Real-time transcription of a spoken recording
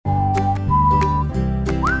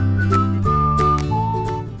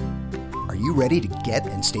ready to get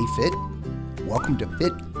and stay fit? Welcome to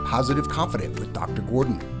Fit, Positive, Confident with Dr.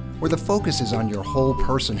 Gordon, where the focus is on your whole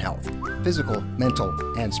person health, physical, mental,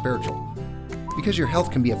 and spiritual. Because your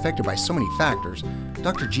health can be affected by so many factors,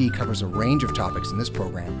 Dr. G covers a range of topics in this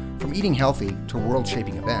program, from eating healthy to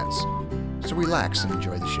world-shaping events. So relax and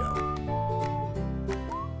enjoy the show.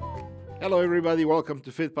 Hello, everybody. Welcome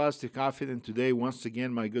to Fit, Positive, Confident. Today, once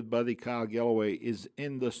again, my good buddy Kyle Galloway is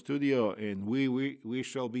in the studio, and we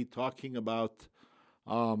shall be talking about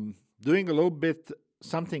doing a little bit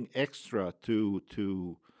something extra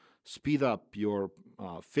to speed up your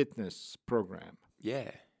fitness program.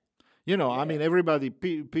 Yeah. You know, I mean, everybody.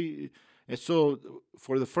 And so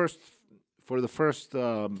for the first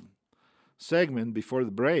segment before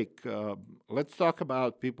the break, let's talk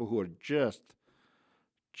about people who are just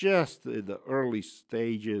in the early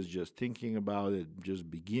stages, just thinking about it, just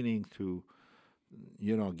beginning to,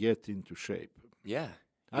 get into shape. Yeah.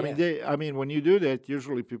 I mean, when you do that,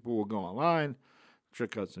 usually people will go online,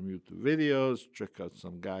 check out some YouTube videos, check out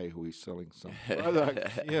some guy who is selling some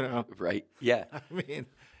products, Right. Yeah. I mean,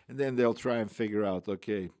 and then they'll try and figure out,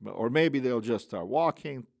 okay, or maybe they'll just start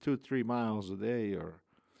walking 2-3 miles a day or.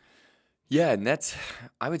 Yeah. And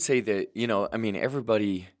I would say that,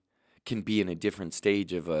 everybody can be in a different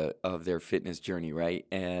stage of their fitness journey, right?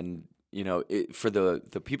 And for the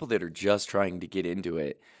people that are just trying to get into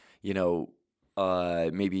it, we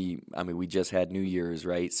just had New Year's,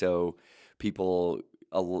 right? So people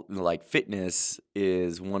like fitness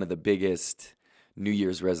is one of the biggest New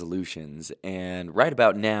Year's resolutions, and right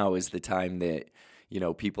about now is the time that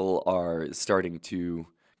people are starting to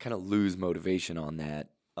kind of lose motivation on that.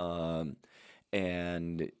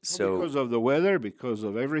 And so because of the weather, because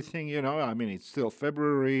of everything, it's still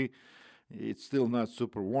February. It's still not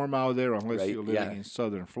super warm out there unless right, you're living in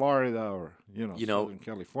southern Florida or, southern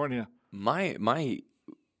California. My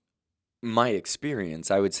experience,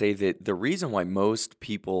 I would say that the reason why most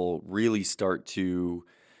people really start to,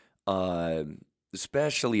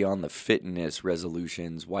 especially on the fitness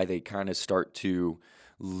resolutions, why they kind of start to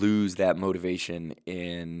lose that motivation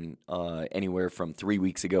in anywhere from 3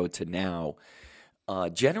 weeks ago to now,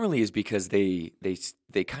 generally is because they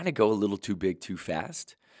kind of go a little too big too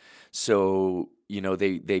fast. So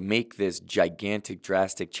they make this gigantic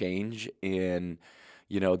drastic change, and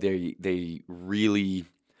they really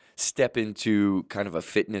step into kind of a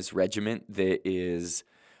fitness regimen that is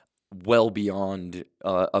well beyond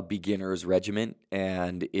a beginner's regimen,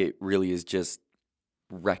 and it really is just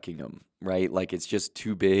wrecking them, right? Like it's just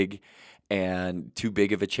too big and too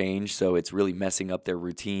big of a change, so it's really messing up their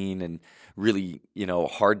routine and really,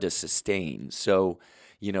 hard to sustain. So,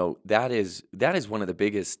 that is one of the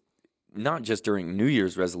biggest, not just during New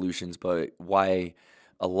Year's resolutions, but why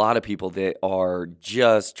a lot of people that are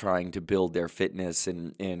just trying to build their fitness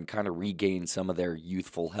and kind of regain some of their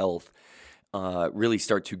youthful health really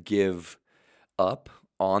start to give up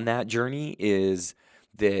on that journey is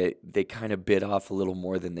that they kind of bit off a little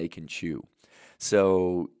more than they can chew.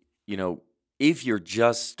 So, if you're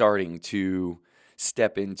just starting to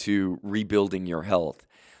step into rebuilding your health,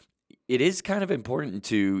 it is kind of important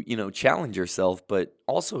to, challenge yourself, but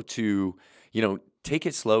also to, take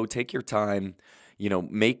it slow, take your time,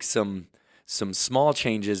 make some small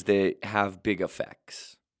changes that have big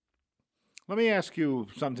effects. Let me ask you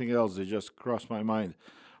something else that just crossed my mind.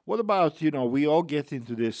 What about, we all get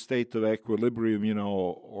into this state of equilibrium,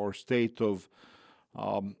 or state of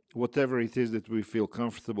whatever it is that we feel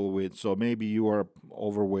comfortable with. So maybe you are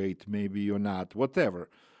overweight, maybe you're not, whatever.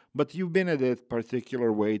 But you've been at that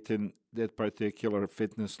particular weight and that particular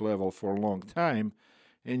fitness level for a long time,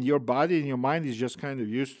 and your body and your mind is just kind of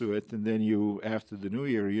used to it. And then after the new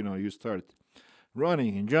year, you start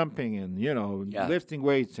running and jumping and, lifting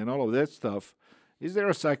weights and all of that stuff. Is there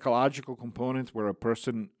a psychological component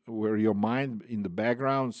where your mind in the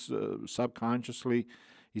background subconsciously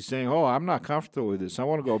is saying, oh, I'm not comfortable with this, I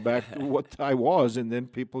want to go back to what I was, and then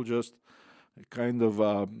people just kind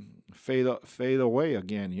of fade away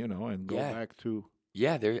again, and go back to...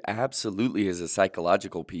 Yeah, there absolutely is a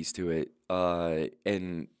psychological piece to it,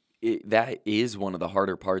 and that is one of the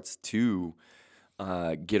harder parts to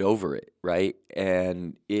get over it, right?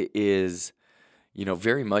 And it is,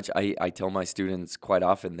 very much, I tell my students quite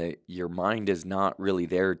often that your mind is not really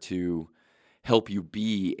there to help you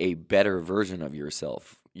be a better version of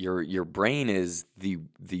yourself. Your brain is the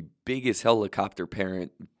biggest helicopter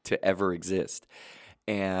parent to ever exist.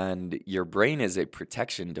 And your brain is a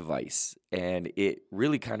protection device, and it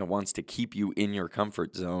really kind of wants to keep you in your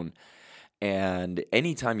comfort zone. And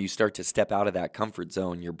anytime you start to step out of that comfort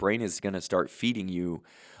zone, your brain is going to start feeding you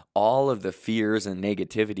all of the fears and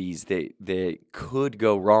negativities that could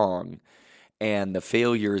go wrong. and the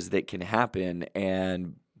failures that can happen,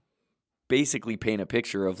 and basically paint a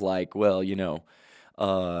picture of like, well,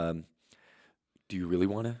 um, do you really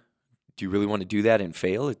want to do that and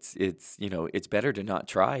fail? It's better to not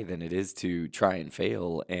try than it is to try and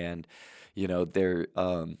fail. And there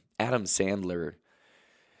Adam Sandler,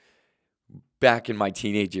 back in my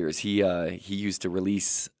teenage years, he used to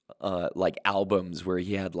release like albums where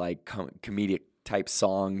he had like comedic type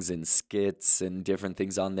songs and skits and different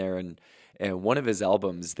things on there. And one of his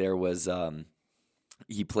albums, there was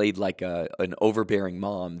he played like an overbearing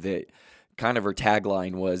mom that kind of her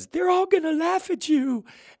tagline was, "They're all gonna laugh at you,"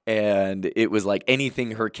 and it was like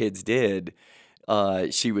anything her kids did,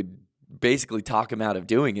 she would basically talk them out of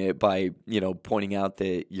doing it by pointing out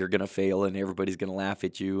that you're gonna fail and everybody's gonna laugh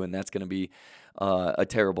at you, and that's gonna be a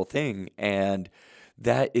terrible thing. And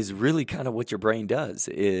that is really kind of what your brain does,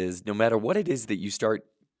 is no matter what it is that you start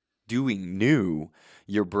doing new,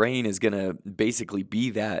 your brain is going to basically be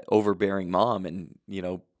that overbearing mom and,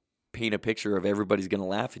 paint a picture of everybody's going to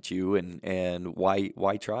laugh at you, and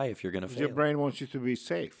why try if you're going to fail? Your brain wants you to be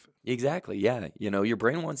safe. Exactly, yeah. Your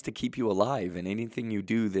brain wants to keep you alive, and anything you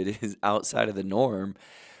do that is outside of the norm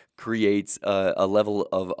creates a level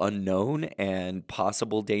of unknown and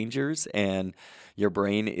possible dangers, and your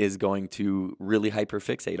brain is going to really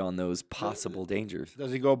hyperfixate on those possible dangers.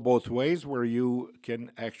 Does it go both ways, where you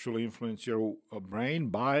can actually influence your brain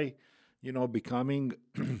by, becoming?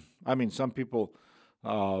 I mean, some people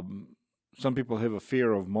have a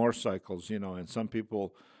fear of motorcycles, and some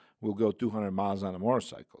people will go 200 miles on a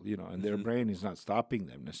motorcycle, and their brain is not stopping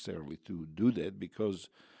them necessarily to do that because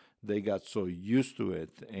they got so used to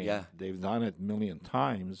it, and they've done it a million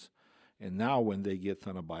times. And now when they get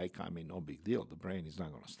on a bike, I mean, no big deal. The brain is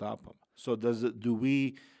not going to stop them. So do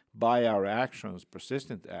we, by our actions,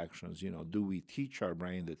 persistent actions, do we teach our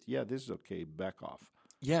brain that, yeah, this is okay, back off?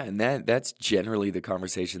 Yeah, and that's generally the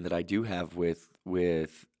conversation that I do have with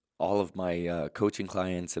all of my coaching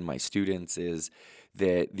clients and my students, is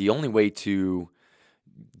that the only way to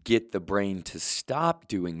get the brain to stop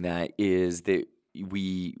doing that is that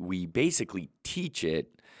we basically teach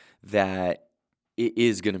it that it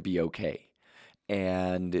is going to be okay,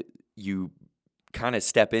 and you kind of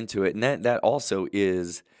step into it. And that also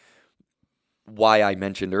is why I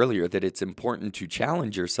mentioned earlier that it's important to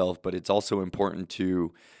challenge yourself, but it's also important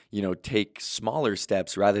to take smaller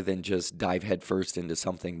steps rather than just dive headfirst into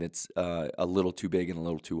something that's a little too big and a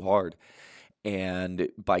little too hard. And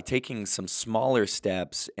by taking some smaller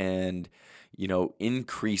steps and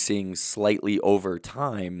increasing slightly over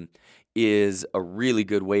time is a really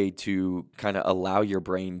good way to kind of allow your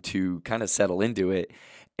brain to kind of settle into it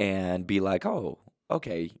and be like, oh,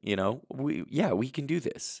 okay, we can do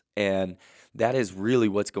this. And that is really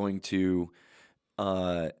what's going to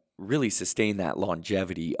really sustain that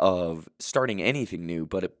longevity of starting anything new,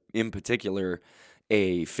 but in particular,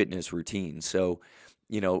 a fitness routine. So,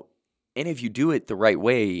 and if you do it the right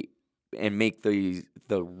way and make the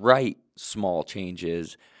right small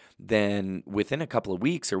changes, then within a couple of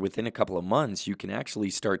weeks or within a couple of months, you can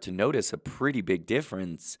actually start to notice a pretty big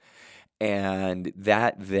difference. And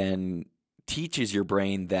that then teaches your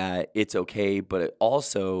brain that it's okay, but it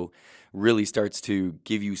also really starts to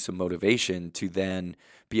give you some motivation to then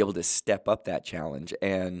be able to step up that challenge.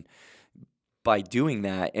 And by doing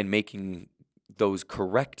that and making those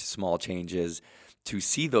correct small changes, to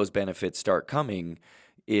see those benefits start coming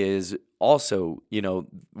is also,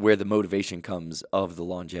 where the motivation comes of the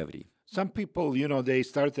longevity. Some people, they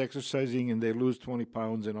start exercising and they lose 20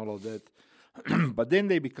 pounds and all of that. But then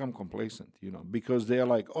they become complacent, because they're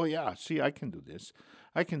like, oh, yeah, see, I can do this.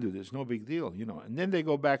 No big deal, And then they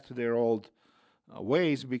go back to their old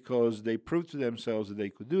ways because they proved to themselves that they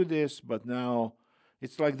could do this. But now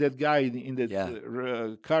it's like that guy in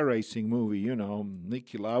that car racing movie,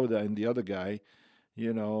 Niki Lauda and the other guy,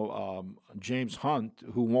 James Hunt,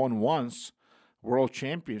 who won once world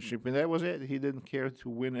championship, and that was it. He didn't care to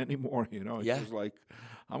win anymore. It's just like,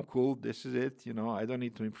 I'm cool. This is it. I don't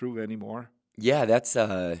need to improve anymore. Yeah, that's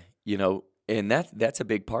and that's a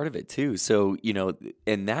big part of it too. So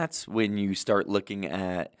and that's when you start looking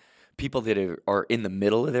at people that are in the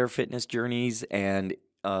middle of their fitness journeys, and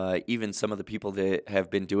even some of the people that have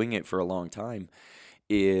been doing it for a long time,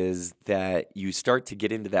 is that you start to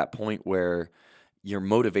get into that point where your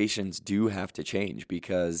motivations do have to change,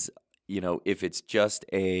 because if it's just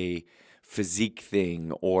a physique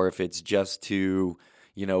thing, or if it's just to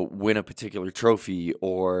win a particular trophy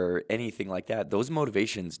or anything like that, those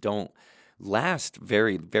motivations don't last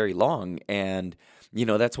very, very long. And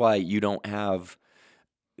that's why you don't have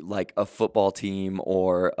like a football team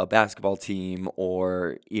or a basketball team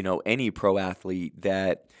or, any pro athlete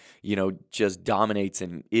that, just dominates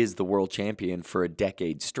and is the world champion for a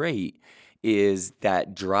decade straight, is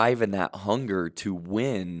that drive and that hunger to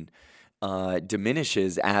win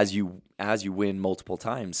diminishes as you win multiple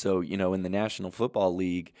times. So, in the National Football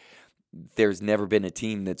League, there's never been a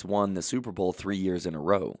team that's won the Super Bowl 3 years in a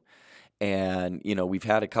row. And, we've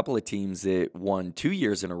had a couple of teams that won 2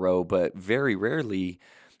 years in a row, but very rarely,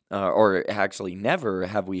 or actually never,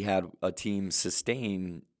 have we had a team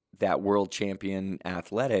sustain that world champion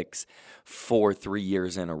athletics for 3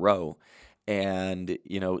 years in a row. And,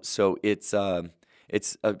 so it's a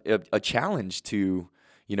challenge to,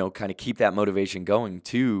 kind of keep that motivation going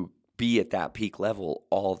to be at that peak level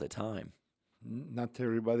all the time. Not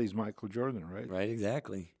everybody's Michael Jordan, right? Right,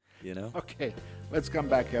 exactly. Okay, let's come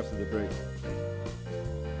back after the break.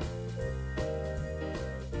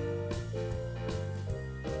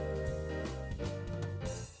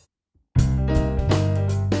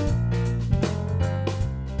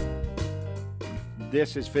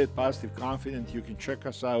 This is Fit, Positive, Confident. You can check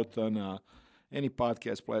us out on any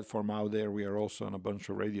podcast platform out there. We are also on a bunch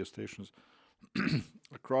of radio stations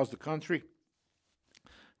across the country.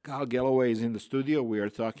 Kyle Galloway is in the studio. We are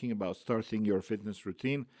talking about starting your fitness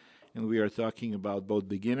routine, and we are talking about both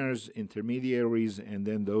beginners, intermediaries, and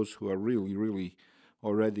then those who are really, really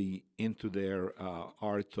already into their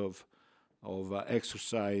art of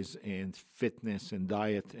exercise and fitness and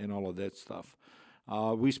diet and all of that stuff.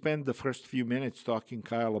 We spent the first few minutes talking,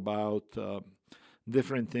 Kyle, about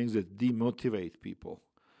different things that demotivate people.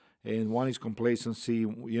 And one is complacency.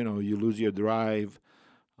 You lose your drive.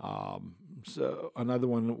 So another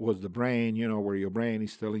one was the brain, where your brain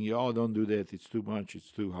is telling you, oh, don't do that. It's too much.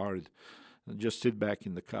 It's too hard. Just sit back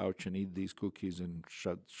in the couch and eat these cookies and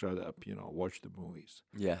shut up, watch the movies.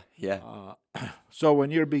 Yeah. So when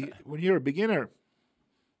you're a beginner,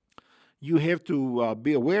 you have to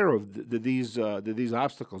be aware of that these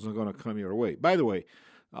obstacles are going to come your way. By the way,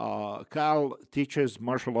 Kyle teaches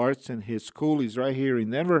martial arts, and his school is right here in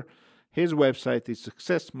Denver. His website is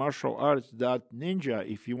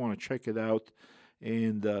successmartialarts.ninja if you want to check it out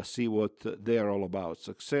and see what they are all about.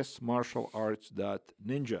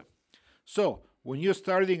 Successmartialarts.ninja. So when you're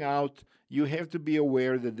starting out, you have to be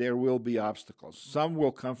aware that there will be obstacles. Some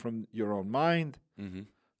will come from your own mind. Mm-hmm.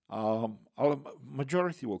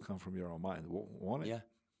 Majority will come from your own mind, won't it?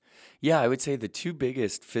 Yeah. I would say the two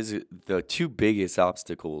biggest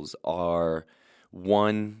obstacles are,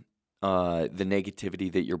 one, the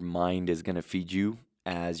negativity that your mind is going to feed you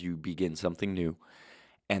as you begin something new,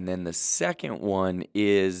 and then the second one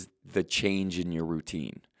is the change in your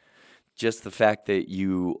routine. Just the fact that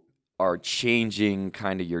you are changing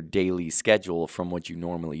kind of your daily schedule from what you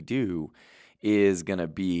normally do is going to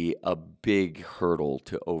be a big hurdle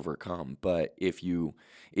to overcome. But if you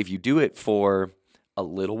do it for a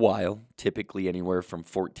little while, typically anywhere from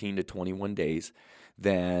 14 to 21 days,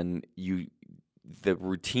 then the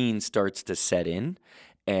routine starts to set in,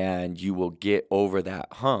 and you will get over that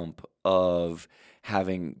hump of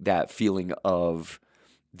having that feeling of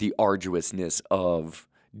the arduousness of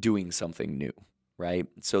doing something new, right?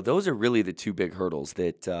 So those are really the two big hurdles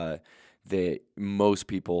that most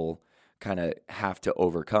people kind of have to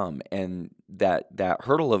overcome. And that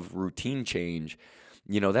hurdle of routine change,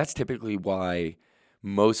 that's typically why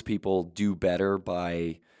most people do better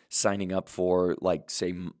by signing up for, like,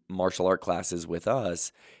 say, martial art classes with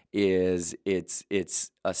us. Is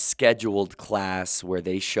it's a scheduled class where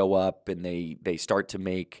they show up and they start to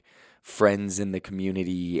make friends in the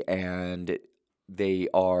community, and they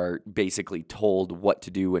are basically told what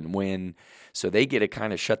to do and when. So they get to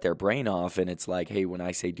kind of shut their brain off, and it's like, hey, when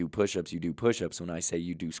I say do push-ups, you do push-ups. When I say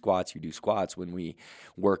you do squats, you do squats. When we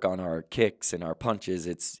work on our kicks and our punches,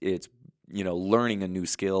 it's learning a new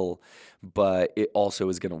skill, but it also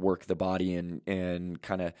is going to work the body and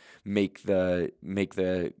kind of make the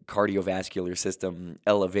cardiovascular system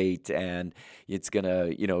elevate, and it's going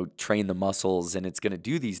to, train the muscles, and it's going to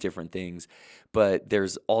do these different things. But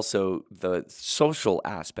there's also the social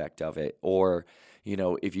aspect of it, or,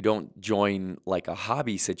 if you don't join like a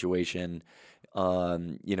hobby situation,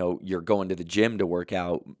 you're going to the gym to work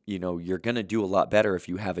out, you're going to do a lot better if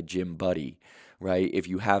you have a gym buddy, right? If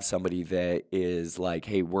you have somebody that is like,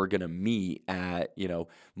 hey, we're going to meet at,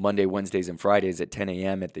 Monday, Wednesdays, and Fridays at 10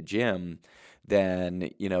 a.m. at the gym, then,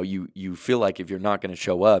 you feel like if you're not going to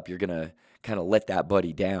show up, you're going to kind of let that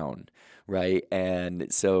buddy down, right?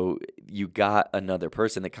 And so you got another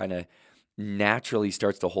person that kind of naturally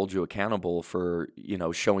starts to hold you accountable for,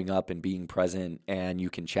 showing up and being present, and you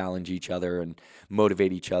can challenge each other and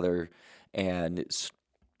motivate each other. And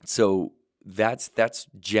so that's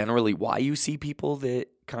generally why you see people that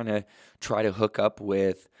kind of try to hook up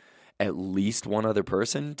with at least one other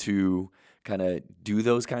person to kind of do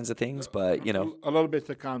those kinds of things. But A little bit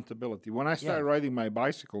accountability. When I started riding my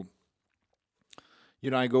bicycle,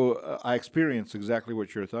 I experience exactly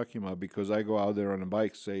what you're talking about, because I go out there on a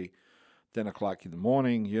bike, say 10 o'clock in the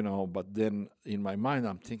morning, but then in my mind,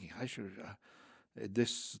 I'm thinking, I should, at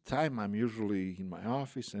this time, I'm usually in my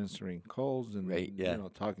office answering calls and, Right, yeah.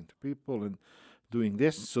 talking to people and doing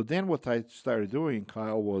this. So then what I started doing,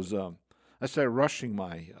 Kyle, was I started rushing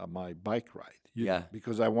my bike ride,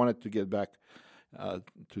 because I wanted to get back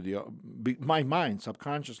to my mind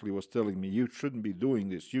subconsciously was telling me, you shouldn't be doing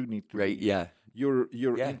this. You need to right, be, yeah.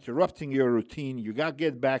 you're interrupting your routine. You got to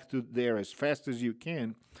get back to there as fast as you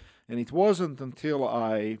can. And it wasn't until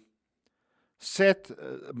I set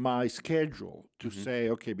my schedule to say,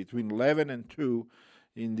 okay, between 11 and 2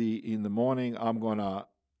 in the morning, I'm going to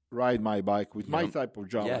ride my bike. With my type of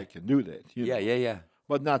job, I can do that. Yeah.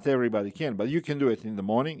 But not everybody can. But you can do it in the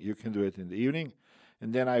morning. You can do it in the evening.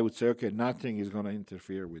 And then I would say, okay, nothing is going to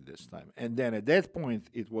interfere with this time. And then at that point,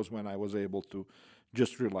 it was when I was able to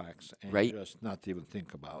just relax and just not even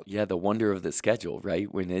think about it. Yeah, the wonder of the schedule,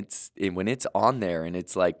 right? When it's on there and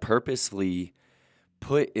it's like purposefully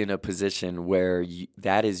put in a position where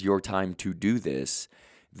that is your time to do this,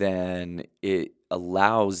 then it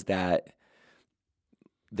allows that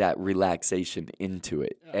relaxation into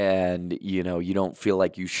it. And you don't feel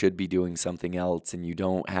like you should be doing something else, and you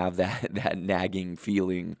don't have that nagging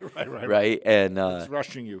feeling, right? And it's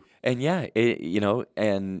rushing you. And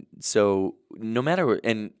and so no matter,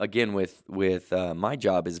 and again with my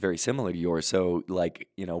job is very similar to yours. So like,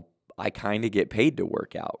 I kind of get paid to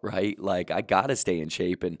work out, right? Like I got to stay in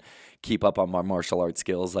shape and keep up on my martial arts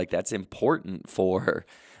skills. Like that's important for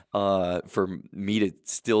me to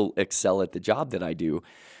still excel at the job that I do.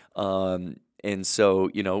 And so,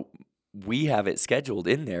 we have it scheduled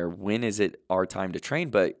in there. When is it our time to train?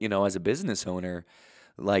 But, as a business owner,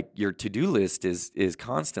 like your to-do list is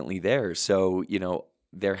constantly there. So,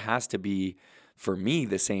 there has to be, for me,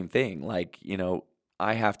 the same thing. Like,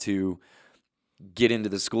 I have to get into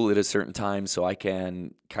the school at a certain time so I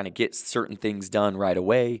can kind of get certain things done right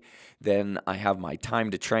away. Then I have my time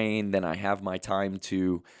to train. Then I have my time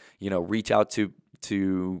to, reach out to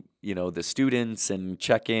the students and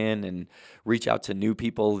check in and reach out to new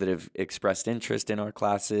people that have expressed interest in our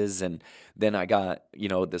classes. And then I got,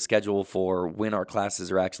 the schedule for when our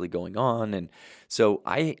classes are actually going on. And so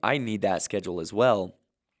I need that schedule as well.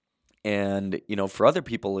 And, for other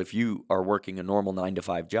people, if you are working a normal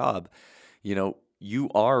 9-to-5 job, you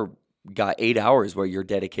are got 8 hours where you're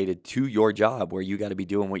dedicated to your job, where you got to be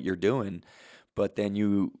doing what you're doing. But then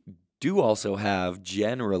you do also have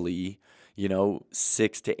generally,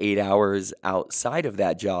 6 to 8 hours outside of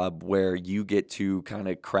that job where you get to kind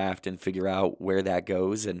of craft and figure out where that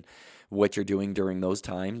goes and what you're doing during those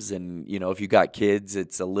times. And, if you got kids,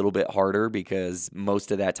 it's a little bit harder because most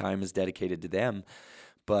of that time is dedicated to them.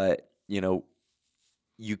 But,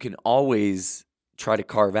 you can always try to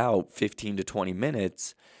carve out 15 to 20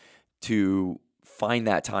 minutes to find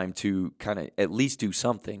that time to kind of at least do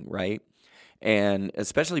something, right? And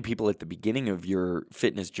especially people at the beginning of your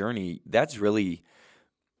fitness journey, that's really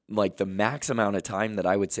like the max amount of time that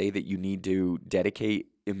I would say that you need to dedicate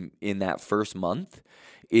in that first month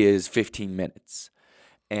is 15 minutes.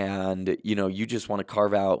 And, you just want to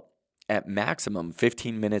carve out at maximum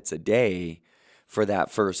 15 minutes a day for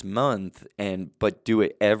that first month, but do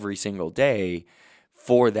it every single day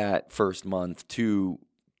for that first month to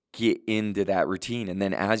get into that routine. And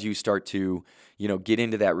then as you start to, get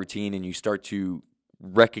into that routine and you start to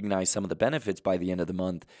recognize some of the benefits by the end of the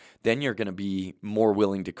month, then you're going to be more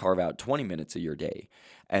willing to carve out 20 minutes of your day.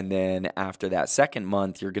 And then after that second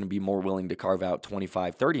month, you're going to be more willing to carve out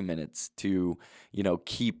 25, 30 minutes to,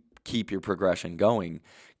 keep your progression going,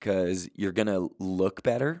 because you're going to look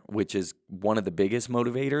better, which is one of the biggest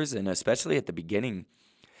motivators. And especially at the beginning,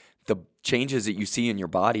 the changes that you see in your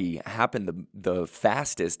body happen the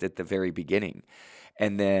fastest at the very beginning.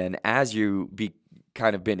 And then as you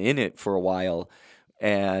kind of been in it for a while,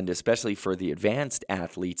 and especially for the advanced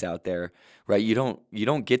athletes out there, right, you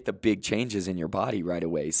don't get the big changes in your body right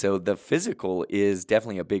away. So the physical is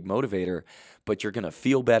definitely a big motivator, but you're going to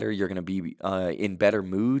feel better. You're going to be in better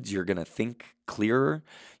moods. You're going to think clearer.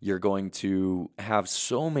 You're going to have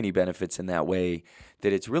so many benefits in that way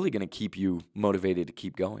that it's really going to keep you motivated to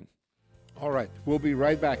keep going. All right. We'll be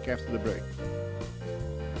right back after the break.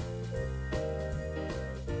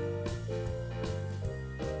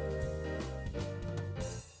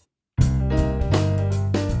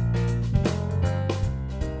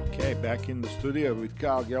 Back in the studio with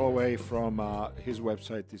Kyle Galloway from his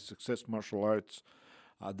website is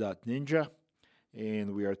successmartialarts.ninja,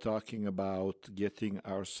 and we are talking about getting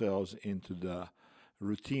ourselves into the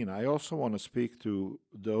routine. I also want to speak to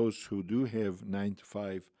those who do have 9 to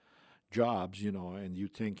 5 jobs, and you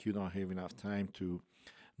think you don't have enough time to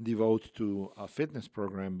devote to a fitness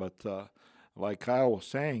program, but like Kyle was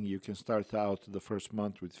saying, you can start out the first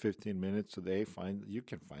month with 15 minutes a day. You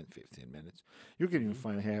can find 15 minutes. You can even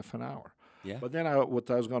find half an hour. Yeah. But then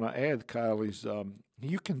what I was going to add, Kyle, is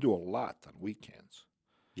you can do a lot on weekends.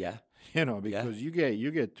 Yeah. Because you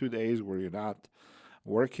get 2 days where you're not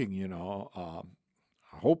working. I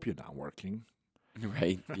hope you're not working.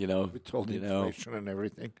 Right. With all the inflation and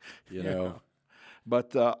everything. You know.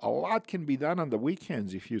 But a lot can be done on the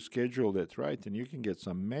weekends if you schedule it right, and you can get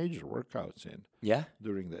some major workouts in. Yeah.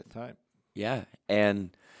 During that time. Yeah.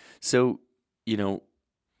 And so,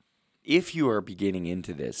 if you are beginning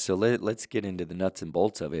into this, so let's get into the nuts and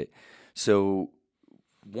bolts of it. So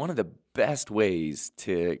one of the best ways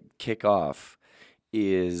to kick off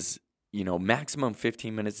is, maximum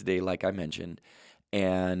 15 minutes a day, like I mentioned,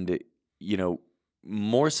 and,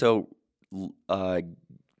 more so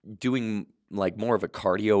doing like more of a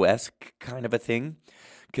cardio-esque kind of a thing,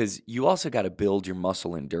 because you also got to build your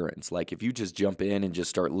muscle endurance. Like if you just jump in and just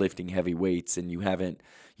start lifting heavy weights and you haven't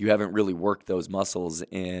really worked those muscles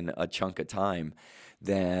in a chunk of time,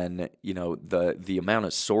 then the amount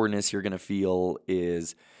of soreness you're going to feel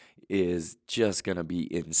is just going to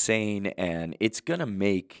be insane, and it's going to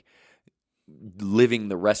make living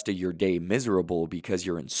the rest of your day miserable because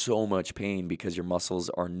you're in so much pain because your muscles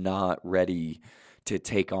are not ready to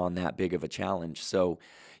take on that big of a challenge. So,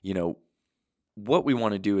 what we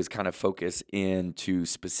want to do is kind of focus into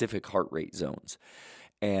specific heart rate zones.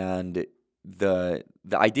 And the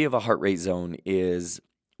idea of a heart rate zone is,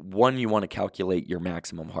 one, you want to calculate your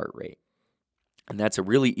maximum heart rate. And that's a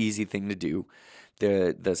really easy thing to do.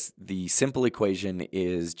 The simple equation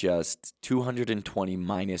is just 220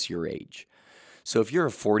 minus your age. So if you're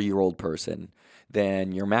a 40-year-old person,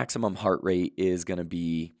 then your maximum heart rate is going to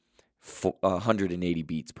be 180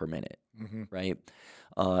 beats per minute, right?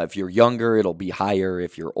 If you're younger, it'll be higher.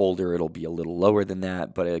 If you're older, it'll be a little lower than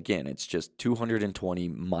that. But again, it's just 220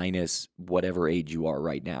 minus whatever age you are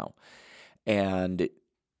right now. And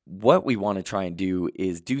what we want to try and do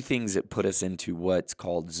is do things that put us into what's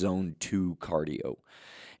called zone 2 cardio.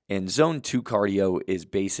 And zone 2 cardio is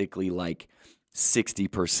basically like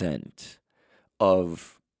 60%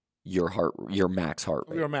 of your max heart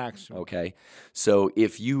rate. Your max. Okay. So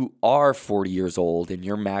if you are 40 years old and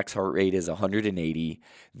your max heart rate is 180,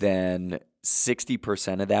 then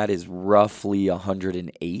 60% of that is roughly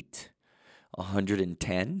 108,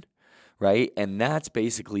 110, right? And that's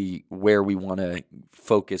basically where we want to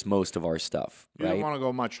focus most of our stuff, You right? don't want to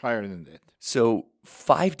go much higher than that. So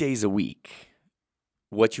 5 days a week,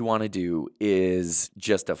 what you want to do is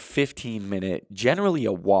just a 15-minute, generally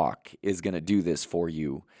a walk is going to do this for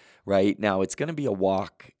you. Right now, it's going to be a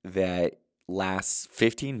walk that lasts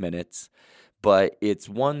 15 minutes, but it's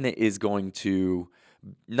one that is going to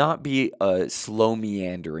not be a slow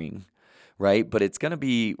meandering, right? But it's going to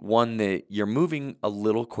be one that you're moving a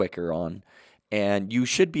little quicker on, and you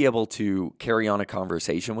should be able to carry on a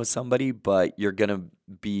conversation with somebody, but you're going to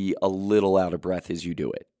be a little out of breath as you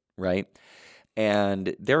do it, right?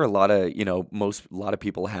 And there are a lot of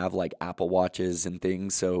people have like Apple Watches and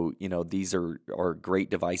things. So, these are great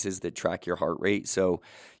devices that track your heart rate. So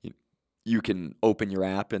you can open your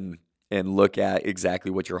app and look at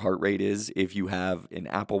exactly what your heart rate is if you have an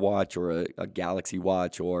Apple Watch or a Galaxy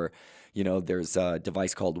Watch, or, there's a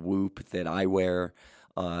device called Whoop that I wear.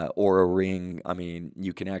 Or a Ring. I mean,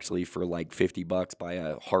 you can actually, for like $50, buy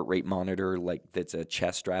a heart rate monitor, like that's a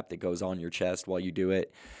chest strap that goes on your chest while you do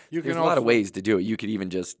it. There's a lot of ways to do it. You could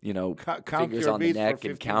even just, count fingers your on the beats neck for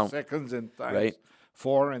and 15 count. seconds and times right?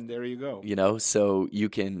 4, and there you go. So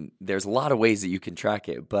there's a lot of ways that you can track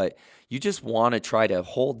it, but you just want to try to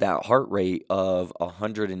hold that heart rate of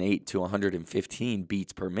 108 to 115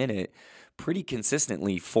 beats per minute pretty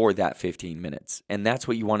consistently for that 15 minutes. And that's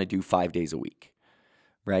what you want to do 5 days a week.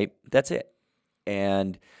 Right? That's it.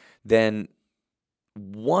 And then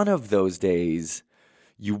one of those days,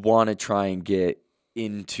 you want to try and get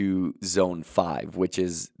into zone 5, which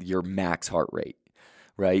is your max heart rate,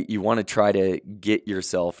 right? You want to try to get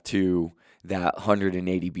yourself to that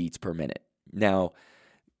 180 beats per minute. Now,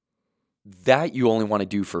 that you only want to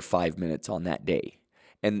do for 5 minutes on that day.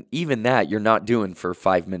 And even that, you're not doing for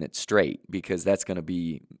 5 minutes straight, because that's going to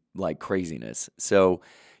be like craziness. So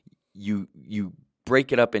you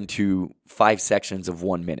break it up into 5 sections of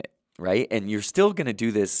 1 minute, right? And you're still going to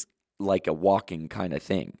do this like a walking kind of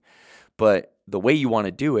thing. But the way you want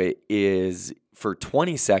to do it is for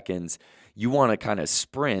 20 seconds, you want to kind of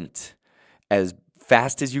sprint as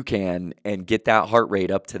fast as you can and get that heart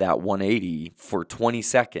rate up to that 180 for 20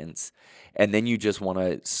 seconds. And then you just want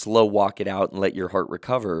to slow walk it out and let your heart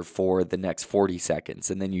recover for the next 40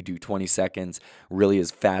 seconds. And then you do 20 seconds really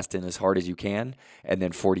as fast and as hard as you can, and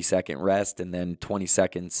then 40-second rest, and then 20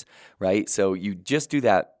 seconds, right? So you just do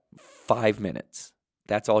that 5 minutes.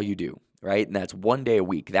 That's all you do, right? And that's 1 day a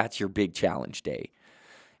week. That's your big challenge day.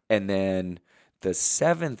 And then the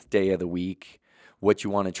 7th day of the week, what you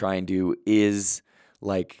want to try and do is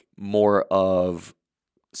like more of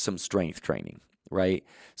some strength training, right?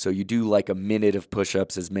 So you do like a minute of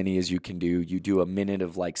push-ups, as many as you can do. You do a minute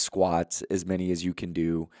of like squats, as many as you can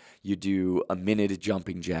do. You do a minute of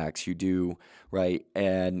jumping jacks. You do, right?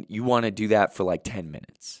 And you want to do that for like 10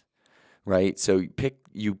 minutes, right? So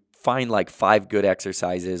you find like 5 good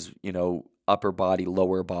exercises, upper body,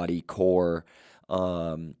 lower body, core,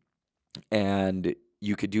 and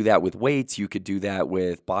you could do that with weights. You could do that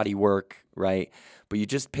with body work, right? But you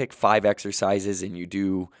just pick 5 exercises and you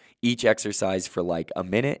do each exercise for like a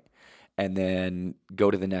minute and then go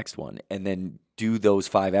to the next one and then do those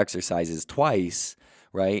 5 exercises twice,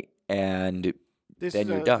 right? And then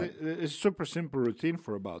you're done. It's a super simple routine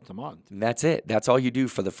for about a month. And that's it. That's all you do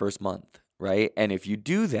for the first month, right? And if you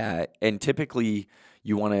do that, and typically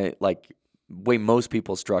you want to like, way most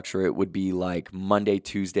people structure it would be like Monday,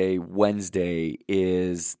 Tuesday, Wednesday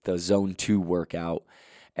is the zone 2 workout.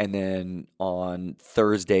 And then on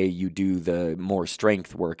Thursday, you do the more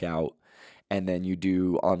strength workout. And then you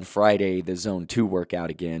do on Friday, the zone 2 workout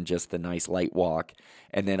again, just the nice light walk.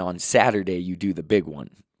 And then on Saturday, you do the big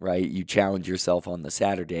one, right? You challenge yourself on the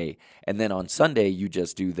Saturday. And then on Sunday, you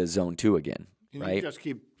just do the zone 2 again, right? You just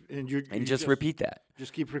keep, and just repeat that.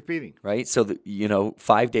 Just keep repeating. Right? So,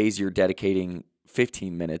 5 days you're dedicating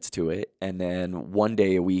 15 minutes to it, and then 1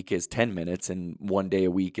 day a week is 10 minutes, and 1 day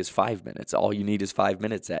a week is 5 minutes. All you need is 5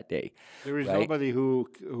 minutes that day. There is right? nobody who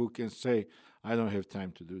can say, I don't have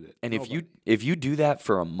time to do that. And if you do that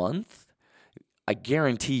for a month, I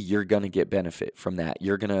guarantee you're going to get benefit from that.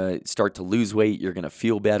 You're going to start to lose weight. You're going to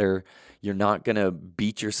feel better. You're not going to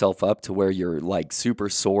beat yourself up to where you're like super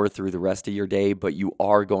sore through the rest of your day, but you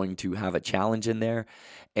are going to have a challenge in there,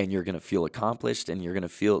 and you're going to feel accomplished, and you're going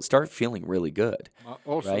to start feeling really good.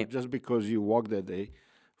 Also, right? Just because you walk that day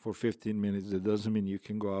for 15 minutes, that doesn't mean you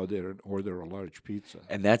can go out there and order a large pizza.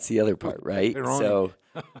 And that's the other part, right? Ironic.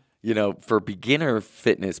 So, for beginner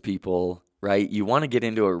fitness people, right, you want to get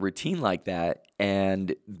into a routine like that,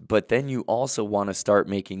 but then you also want to start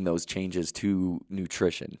making those changes to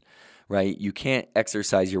nutrition, right? You can't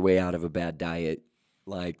exercise your way out of a bad diet.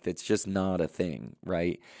 Like, that's just not a thing,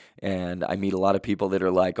 right? And I meet a lot of people that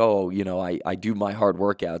are like, oh, I do my hard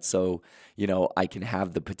workout so, I can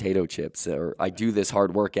have the potato chips, or I do this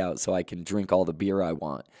hard workout so I can drink all the beer I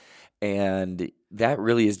want. And that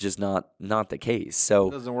really is just not the case. So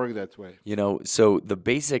It doesn't work that way. So the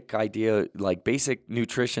basic idea, like basic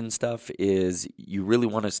nutrition stuff, is you really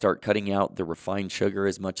want to start cutting out the refined sugar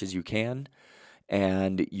as much as you can.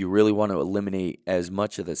 And you really want to eliminate as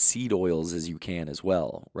much of the seed oils as you can as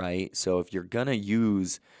well, right? So if you're going to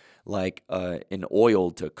use like an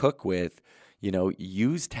oil to cook with,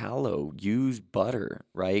 use tallow, use butter,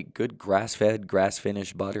 right? Good grass-fed,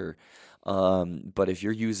 grass-finished butter. But if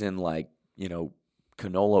you're using like,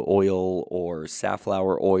 canola oil or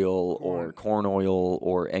safflower oil or corn oil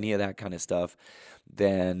or any of that kind of stuff,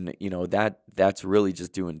 then, that's really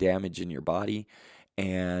just doing damage in your body.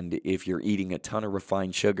 And if you're eating a ton of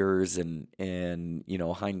refined sugars and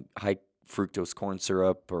high fructose corn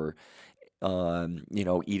syrup, or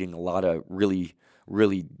eating a lot of really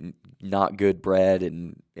not good bread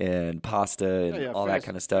and pasta and all that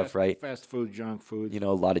kind of stuff, right? Fast food, junk food.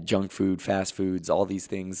 A lot of junk food, fast foods, all these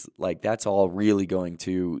things, like that's all really going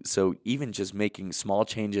to. So even just making small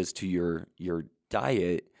changes to your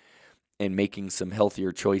diet and making some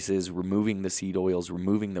healthier choices, removing the seed oils,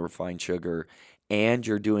 removing the refined sugar, and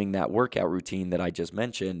you're doing that workout routine that I just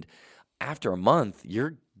mentioned, after a month,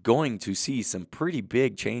 you're going to see some pretty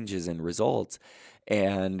big changes in results.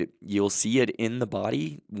 And you'll see it in the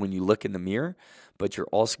body when you look in the mirror, but you're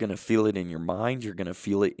also going to feel it in your mind. You're going to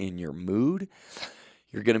feel it in your mood.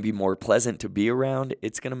 You're going to be more pleasant to be around.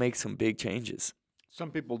 It's going to make some big changes. Some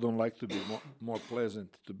people don't like to be more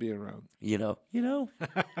pleasant to be around. I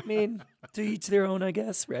mean, to each their own, I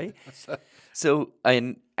guess, right? So,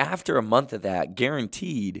 and after a month of that,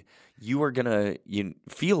 guaranteed, you are going to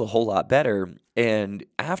feel a whole lot better. And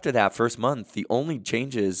after that first month, the only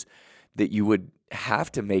changes that you would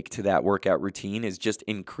have to make to that workout routine is just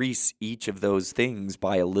increase each of those things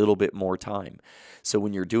by a little bit more time. So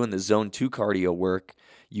when you're doing the zone 2 cardio work,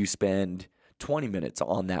 you spend 20 minutes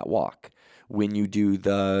on that walk. When you do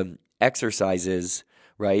the exercises,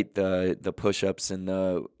 right, the push-ups and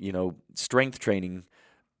the, strength training,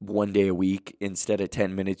 1 day a week, instead of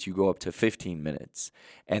 10 minutes, you go up to 15 minutes.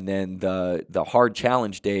 And then the hard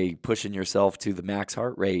challenge day, pushing yourself to the max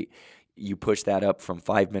heart rate, you push that up from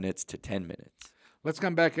 5 minutes to 10 minutes. Let's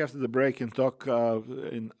come back after the break and talk.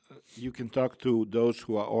 You can talk to those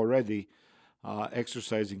who are already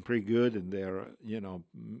exercising pretty good, and they're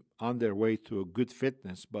on their way to a good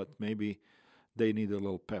fitness, but maybe they need a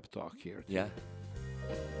little pep talk here. Yeah.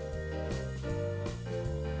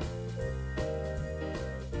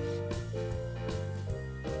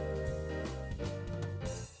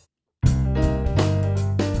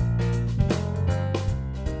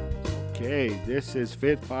 Okay, this is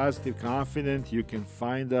Fit, Positive, Confident. You can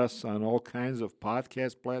find us on all kinds of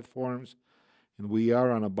podcast platforms, and we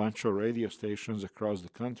are on a bunch of radio stations across the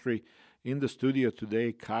country. In the studio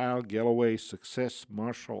today, Kyle Galloway,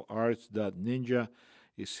 successmartialarts.ninja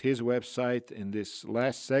is his website. In this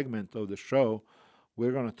last segment of the show,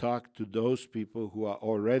 we're going to talk to those people who are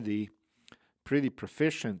already pretty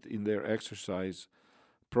proficient in their exercise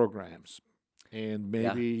programs. And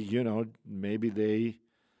maybe, maybe they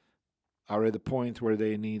are at a point where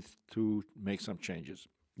they need to make some changes.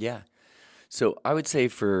 Yeah. So I would say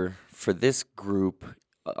for this group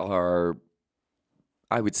are,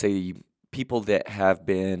 I would say, people that have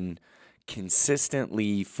been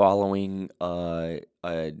consistently following a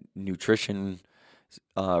nutrition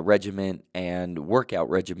regimen and workout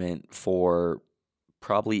regimen for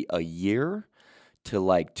probably a year to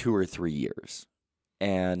like 2 or 3 years.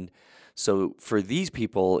 And so for these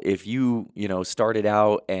people, if you started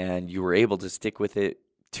out and you were able to stick with it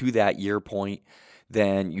to that year point,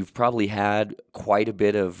 then you've probably had quite a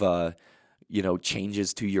bit of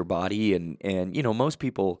changes to your body. And most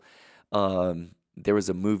people, there was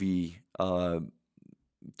a movie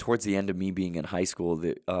towards the end of me being in high school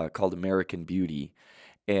that called American Beauty,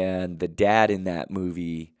 and the dad in that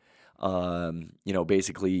movie,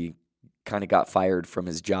 basically kind of got fired from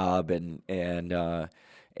his job and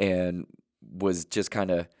was just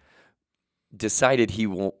kind of decided he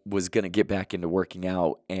was going to get back into working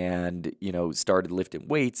out, and started lifting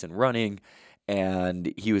weights and running,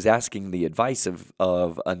 and he was asking the advice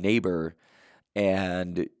of a neighbor,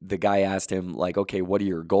 and the guy asked him, like, okay, what are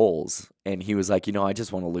your goals? And he was like, I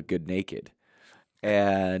just want to look good naked.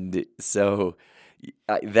 And so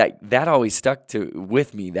that always stuck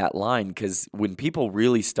with me, that line, because when people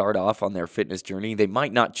really start off on their fitness journey, they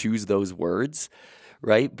might not choose those words,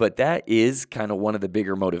 right? But that is kind of one of the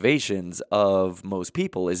bigger motivations of most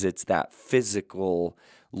people, is it's that physical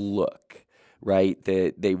look, right?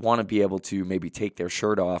 That they want to be able to maybe take their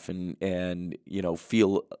shirt off and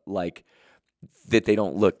feel like that they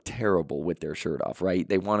don't look terrible with their shirt off, right?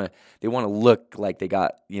 They want to look like they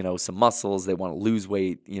got, some muscles. They want to lose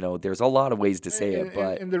weight. There's a lot of ways to say it,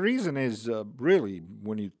 but and the reason is really,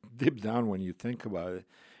 when you dip down, when you think about it,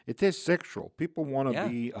 it is sexual. People want to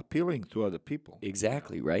be appealing to other people.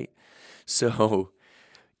 Exactly, right? So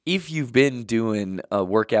if you've been doing a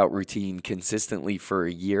workout routine consistently for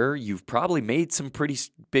a year, you've probably made some pretty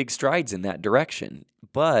big strides in that direction.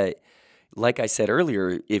 But like I said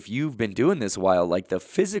earlier, if you've been doing this a while, like, the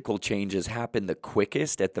physical changes happen the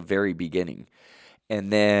quickest at the very beginning.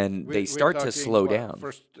 And then they start to slow down.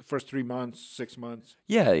 First 3 months, 6 months.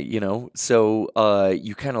 Yeah, so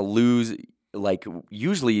you kind of lose, like,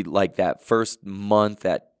 usually like that first month,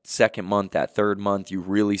 that second month, that third month, you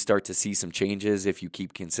really start to see some changes if you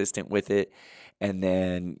keep consistent with it. And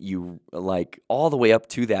then you, like, all the way up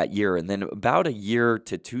to that year. And then about a year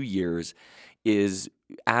to 2 years is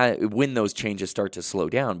when those changes start to slow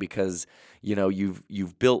down, because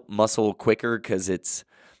you've built muscle quicker, because it's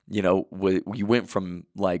you went from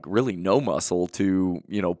like really no muscle to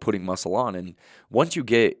putting muscle on. And once you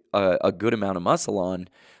get a good amount of muscle on,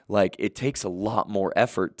 like, it takes a lot more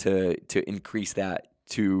effort to increase that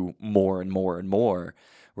to more and more and more,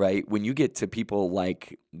 right? When you get to people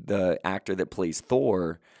like the actor that plays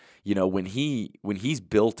Thor, when he's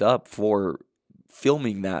built up for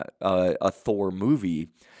filming that a Thor movie,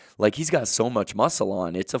 like, he's got so much muscle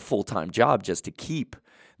on, it's a full-time job just to keep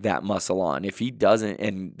that muscle on. If he doesn't,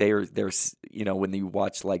 and there's when you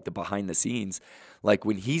watch like the behind the scenes, like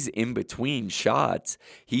when he's in between shots,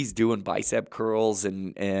 he's doing bicep curls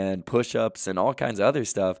and push-ups and all kinds of other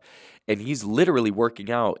stuff, and he's literally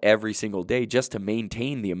working out every single day just to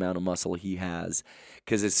maintain the amount of muscle he has.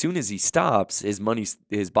 Because as soon as he stops, his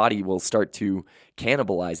body will start to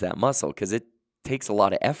cannibalize that muscle, because takes a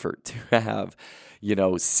lot of effort to have,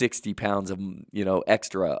 60 pounds of,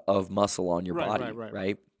 extra of muscle on your body,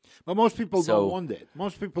 right? But most people So- don't want that.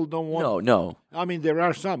 Most people don't want. No. I mean, there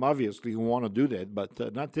are some obviously who want to do that,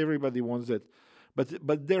 but not everybody wants that.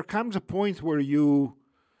 But there comes a point where you're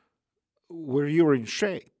in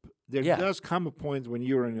shape. There Yeah. does come a point when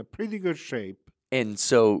you're in a pretty good shape. And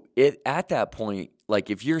so at that point, like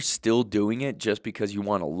if you're still doing it just because you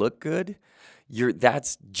want to look good,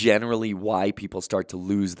 that's generally why people start to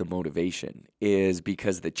lose the motivation, is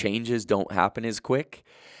because the changes don't happen as quick.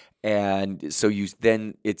 And so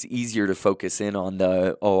then it's easier to focus in on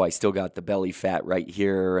I still got the belly fat right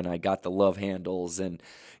here, and I got the love handles, and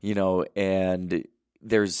and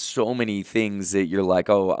there's so many things that you're like,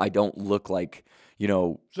 oh, I don't look like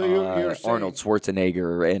So you're saying- Arnold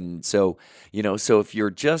Schwarzenegger. And so so if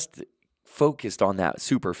you're just focused on that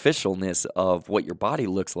superficialness of what your body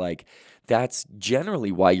looks like, that's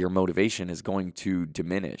generally why your motivation is going to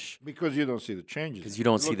diminish. Because you don't see the changes. Because you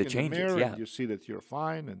don't look see the in changes, mirror yeah. and you see that you're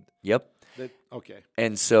fine, and Yep. that okay.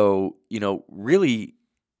 And so, really,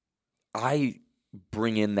 I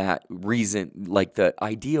bring in that reason, like the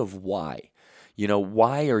idea of why.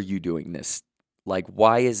 Why are you doing this? Like,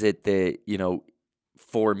 why is it that,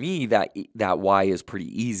 for me, that why is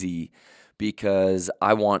pretty easy, because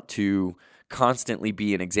I want to constantly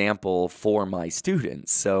be an example for my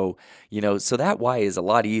students. So, so that why is a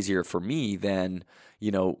lot easier for me than,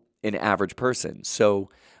 an average person. So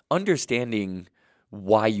understanding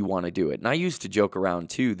why you want to do it. And I used to joke around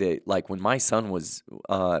too that like when my son was,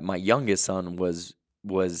 my youngest son was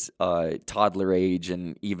toddler age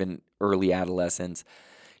and even early adolescence,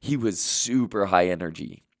 he was super high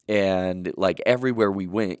energy. And like everywhere we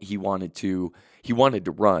went, he wanted to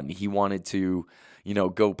run. He wanted to,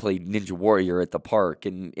 go play Ninja Warrior at the park.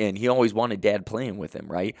 And he always wanted dad playing with him,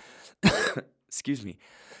 right? Excuse me.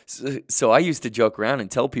 So I used to joke around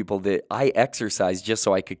and tell people that I exercised just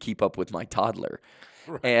so I could keep up with my toddler.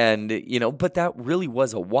 Right. And, but that really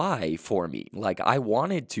was a why for me. Like I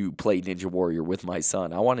wanted to play Ninja Warrior with my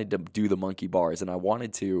son. I wanted to do the monkey bars, and I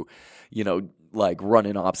wanted to, like run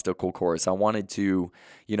an obstacle course. I wanted to,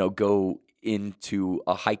 go into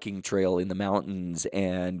a hiking trail in the mountains,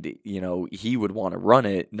 and, he would want to run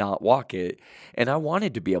it, not walk it. And I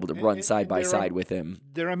wanted to be able to run side by side with him.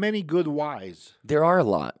 There are many good whys. There are a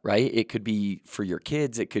lot, right? It could be for your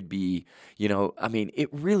kids. It could be, it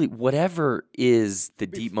really, whatever is the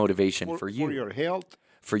deep motivation for you. For your health.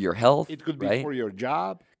 For your health. It could be right? for your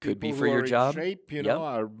job. Could People be for who your are job. In shape,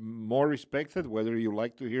 are more respected, whether you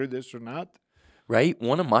like to hear this or not. Right?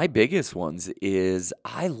 One of my biggest ones is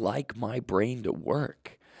I like my brain to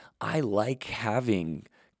work. I like having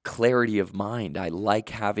clarity of mind. I like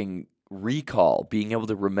having recall, being able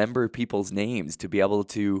to remember people's names, to be able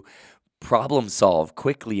to problem solve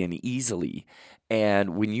quickly and easily.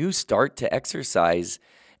 And when you start to exercise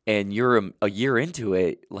and you're a year into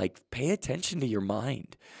it, like pay attention to your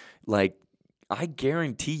mind. Like I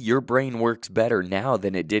guarantee your brain works better now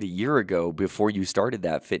than it did a year ago before you started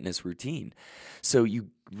that fitness routine. So you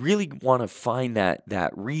really want to find that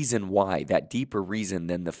reason why, that deeper reason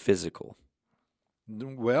than the physical.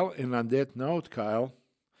 Well, and on that note, Kyle,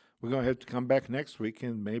 we're going to have to come back next week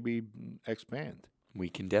and maybe expand. We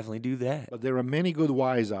can definitely do that. But there are many good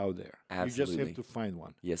whys out there. Absolutely. You just have to find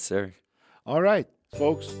one. Yes, sir. All right,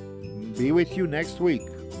 folks, be with you next week.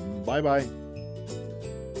 Bye-bye.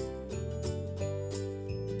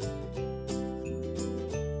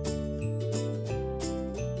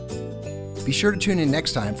 Be sure to tune in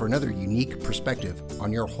next time for another unique perspective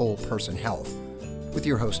on your whole person health with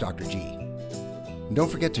your host, Dr. G. And don't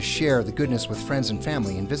forget to share the goodness with friends and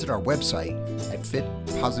family, and visit our website at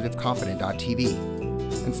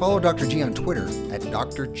fitpositiveconfident.tv, and follow Dr. G on Twitter at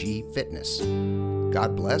Dr. G Fitness.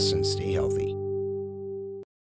 God bless and stay healthy.